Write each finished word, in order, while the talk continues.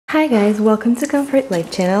Hi guys, welcome to Comfort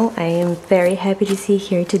Life channel. I am very happy to see you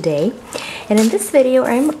here today. And in this video,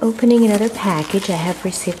 I'm opening another package I have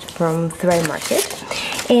received from Thrive Market.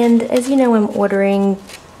 And as you know, I'm ordering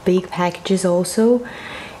big packages also.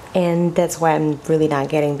 And that's why I'm really not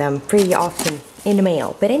getting them pretty often in the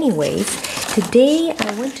mail. But anyways, today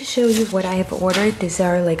I want to show you what I have ordered. These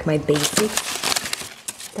are like my basics.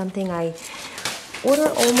 Something I order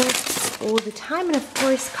almost all the time, and of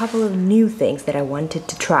course a couple of new things that I wanted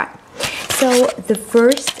to try. So the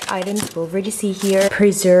first item you already see here,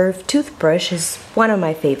 preserve toothbrush, is one of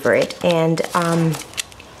my favorite, and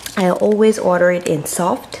I always order it in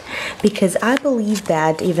soft because I believe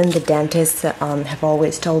that even the dentists have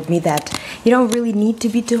always told me that you don't really need to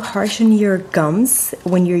be too harsh on your gums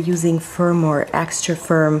when you're using firm or extra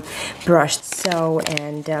firm brush. So,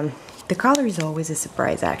 and the color is always a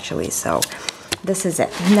surprise actually, so this is it.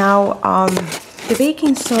 Now, the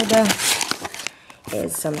baking soda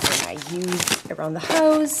is something I use around the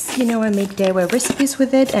house. You know, I make DIY recipes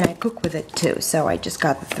with it and I cook with it too. So I just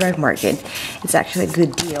got the Thrive Market. It's actually a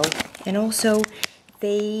good deal. And also,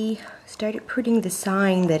 they started putting the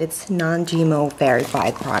sign that it's non-GMO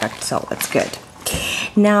verified product, so that's good.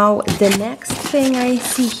 Now, the next thing I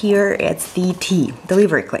see here, it's the tea, the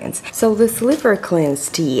liver cleanse. So this liver cleanse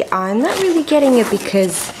tea, I'm not really getting it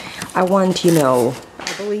because I want, you know,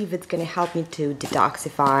 I believe it's going to help me to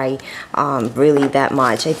detoxify really that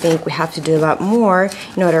much. I think we have to do a lot more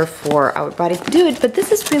in order for our body to do it, but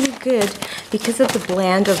this is really good because of the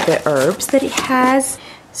blend of the herbs that it has.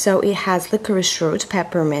 So it has licorice root,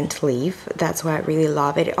 peppermint leaf, that's why I really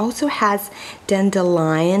love it. It also has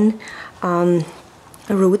dandelion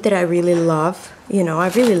root that I really love. You know, I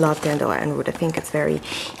really love dandelion root. I think it's very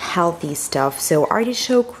healthy stuff. So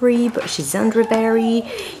artichoke rib, schizandra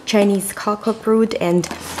berry, Chinese cocoa root, and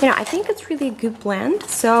you know, I think it's really a good blend.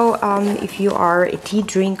 So if you are a tea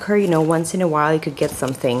drinker, you know, once in a while you could get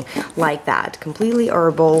something like that, completely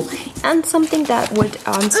herbal and something that would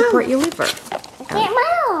support your liver.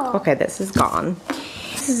 Okay, this is gone.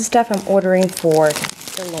 This is the stuff I'm ordering for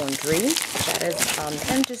the laundry. That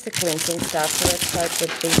is, and just the cleansing stuff. So let's start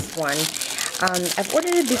with this one. I've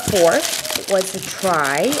ordered it before. It was a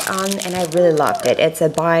try, and I really loved it. It's a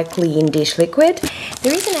Buy Clean dish liquid. The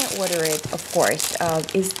reason I order it, of course,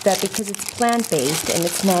 is that because it's plant-based and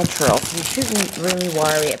it's natural, so you shouldn't really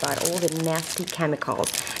worry about all the nasty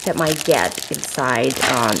chemicals that might get inside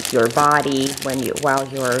your body while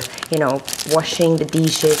you're, you know, washing the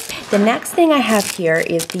dishes. The next thing I have here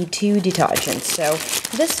is the 2 detergents. So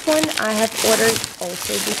this one I have ordered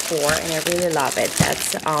also before, and I really love it.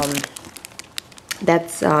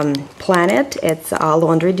 That's Planet. It's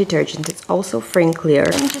laundry detergent. It's also free and clear.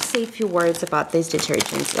 Let me just say a few words about this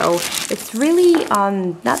detergent. So it's really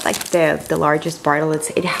not like the largest bottle.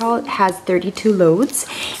 It has 32 loads,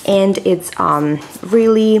 and it's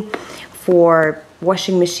really for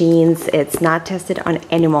washing machines. It's not tested on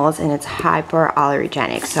animals, and it's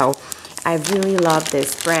hyperallergenic. So I really love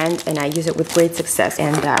this brand, and I use it with great success,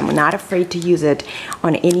 and I'm not afraid to use it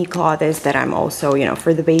on any clothes that I'm also, you know,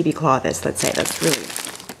 for the baby clothes, let's say. That's really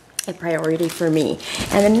a priority for me.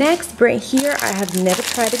 And the next brand here, I have never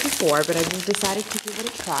tried it before, but I just decided to give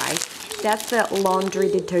it a try. That's the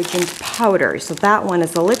laundry detergent powder. So that one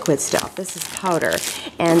is the liquid stuff. This is powder,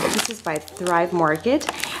 and this is by Thrive Market.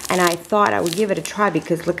 And I thought I would give it a try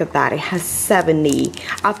because look at that. It has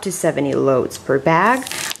up to 70 loads per bag.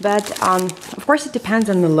 But of course it depends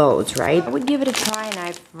on the loads, right? I would give it a try, and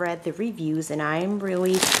I've read the reviews, and I'm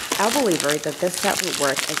really a believer that this stuff would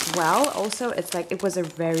work as well. Also, it's like it was a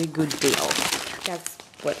very good deal. That's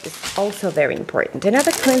what is also very important.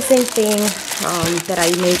 Another cleansing thing that I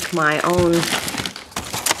make my own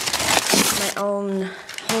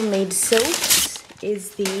homemade soaps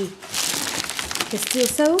is the Castile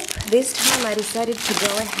soap. This time I decided to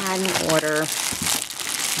go ahead and order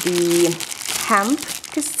the hemp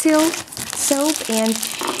Castile soap, and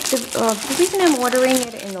the reason I'm ordering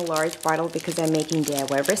it in a large bottle because I'm making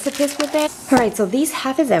DIY recipes with it. Alright, so these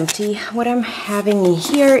half is empty. What I'm having in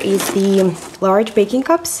here is the large baking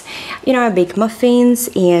cups. You know, I bake muffins,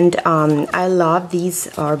 and I love these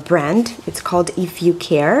brand. It's called If You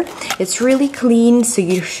Care. It's really clean, so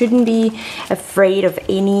you shouldn't be afraid of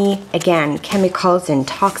any, again, chemicals and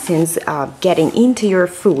toxins getting into your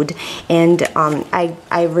food. And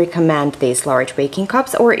I recommend these large baking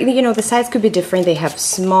cups, or you know, the size could be different. They have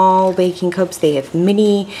small baking cups, they have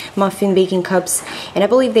mini muffin baking cups, and I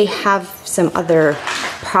believe they have some other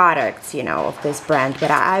products, you know, of this brand, but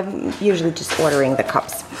I'm usually just ordering the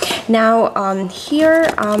cups. Now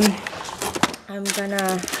here I'm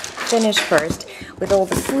gonna finish first with all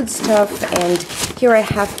the food stuff, and here I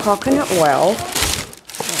have coconut oil.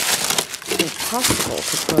 possible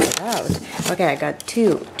to pull it out. Okay, I got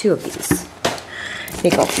two of these. They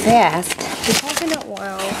go fast. The coconut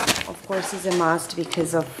oil, of course, is a must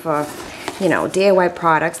because of you know, DIY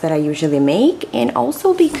products that I usually make, and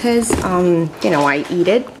also because you know, I eat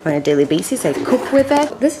it on a daily basis. I cook with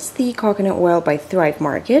it. This is the coconut oil by Thrive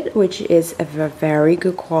Market, which is a very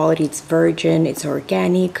good quality. It's virgin, it's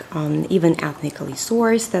organic, even ethnically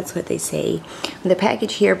sourced. That's what they say on the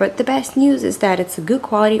package here. But the best news is that it's a good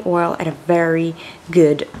quality oil at a very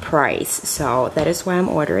good price. So that is why I'm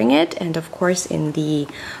ordering it, and of course in the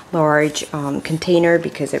large container,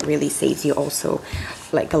 because it really saves you also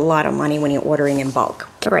like a lot of money when you're ordering in bulk.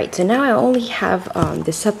 Alright, so now I only have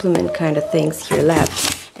the supplement kind of things here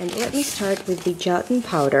left, and let me start with the gelatin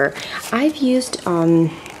powder. I used to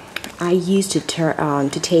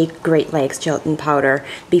take Great Lakes gelatin powder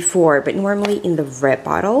before, but normally in the red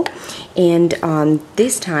bottle, and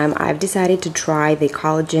this time I've decided to try the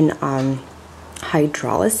collagen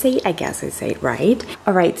hydrolysate, I guess I say it right.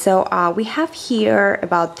 Alright, so we have here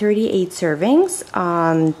about 38 servings,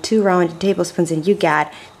 2 rounded tablespoons, and you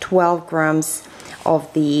get 12 grams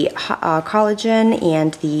of the collagen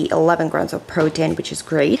and the 11 grams of protein, which is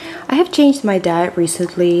great. I have changed my diet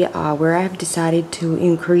recently where I have decided to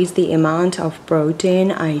increase the amount of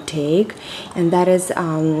protein I take, and that is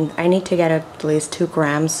I need to get at least 2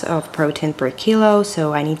 grams of protein per kilo,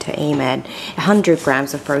 so I need to aim at 100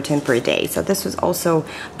 grams of protein per day. So this was also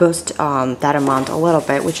boost that amount a little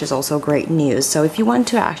bit, which is also great news. So if you want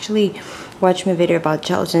to actually watch my video about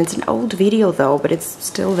gelatin, it's an old video though, but it's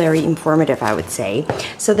still very informative, I would say.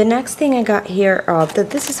 So the next thing I got here,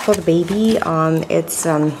 this is for the baby. It's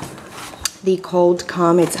the cold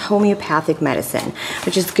calm. It's homeopathic medicine,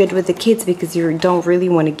 which is good with the kids because you don't really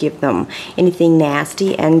want to give them anything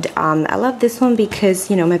nasty. And I love this one because,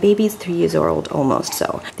 you know, my baby is 3 years old almost,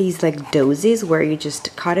 so these like doses where you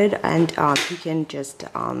just cut it and you can just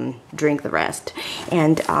drink the rest.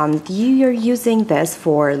 And you're using this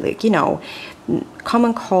for, like, you know,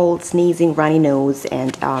 common cold, sneezing, runny nose,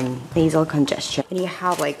 and nasal congestion. And you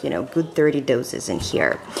have, like, you know, good 30 doses in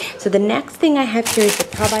here. So the next thing I have here is the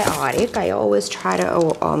probiotic. I always try to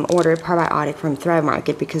order a probiotic from Thrive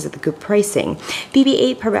Market because of the good pricing.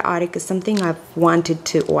 BB8 probiotic is something I've wanted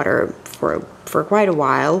to order for quite a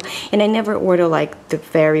while, and I never order like the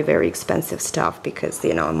very expensive stuff because,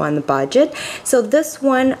 you know, I'm on the budget. So this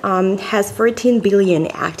one has 14 billion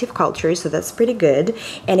active cultures, so that's pretty good,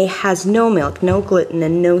 and it has no milk, no gluten,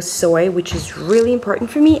 and no soy, which is really important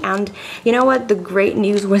for me. And you know what, the great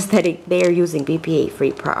news was that they are using BPA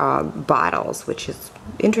free bottles, which is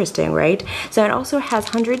interesting, right? So it also has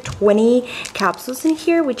 120 capsules in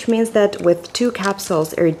here, which means that with 2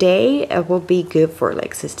 capsules a day, it will be good for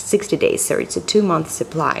like 60 days. So it's a 2-month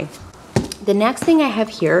supply. The next thing I have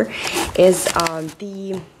here is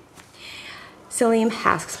the psyllium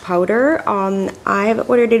husks powder. I've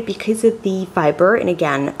ordered it because of the fiber, and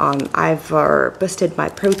again, I've boosted my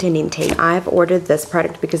protein intake. I've ordered this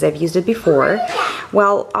product because I've used it before.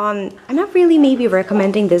 Well, I'm not really maybe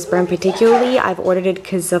recommending this brand particularly. I've ordered it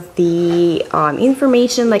because of the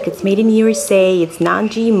information, like it's made in USA, it's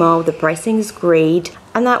non-GMO, the pricing is great.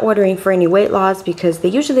 I'm not ordering for any weight loss because they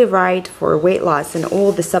usually write for weight loss and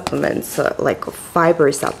all the supplements, like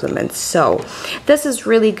fiber supplements. So this is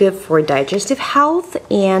really good for digestive health,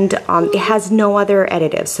 and it has no other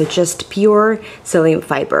additives, so just pure psyllium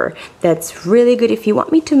fiber. That's really good. If you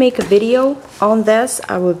want me to make a video on this,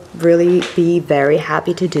 I would really be very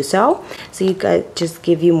happy to do so. So you guys just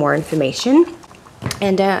give you more information.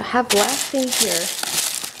 And I have last thing here,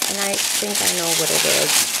 and I think I know what it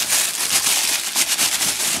is.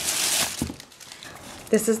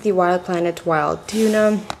 This is the Wild Planet Wild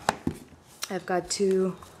Tuna. I've got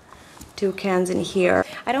two cans in here.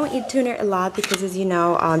 I don't eat tuna a lot because, as you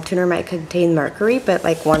know, tuna might contain mercury, but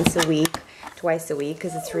like once a week, twice a week,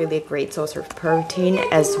 because it's really a great source of protein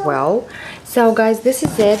as well. So guys, this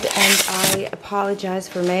is it, and I apologize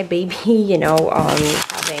for my baby, you know,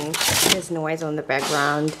 having this noise on the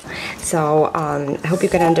background. So I hope you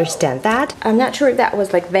can understand that. I'm not sure if that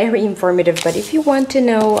was like very informative, but if you want to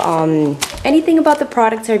know anything about the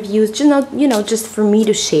products I've used, you know, just for me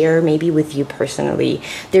to share maybe with you personally,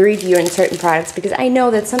 the review on certain products, because I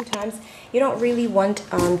know that sometimes you don't really want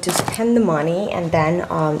to spend the money and then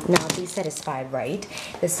not be satisfied, right?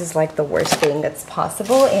 This is like the worst thing that's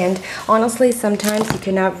possible, and honestly, sometimes you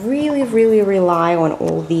cannot really rely on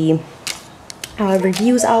all the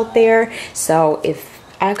reviews out there. So if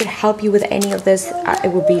I could help you with any of this,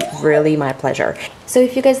 it would be really my pleasure. So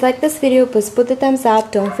if you guys like this video, please put the thumbs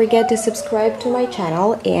up. Don't forget to subscribe to my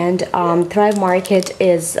channel. And Thrive Market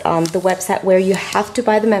is the website where you have to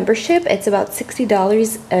buy the membership. It's about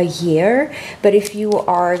 $60 a year. But if you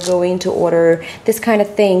are going to order this kind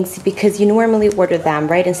of things, because you normally order them,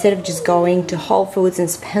 right? Instead of just going to Whole Foods and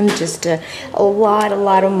spend just a lot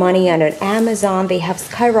of money on Amazon, they have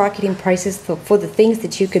skyrocketing prices for the things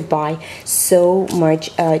that you could buy so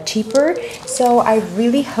much cheaper. So I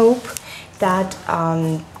really hope that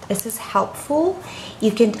this is helpful.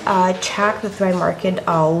 You can check the Thrive Market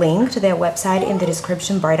link to their website in the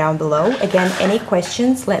description bar down below. Again, any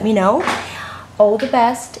questions, let me know. All the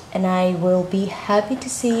best, and I will be happy to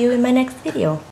see you in my next video.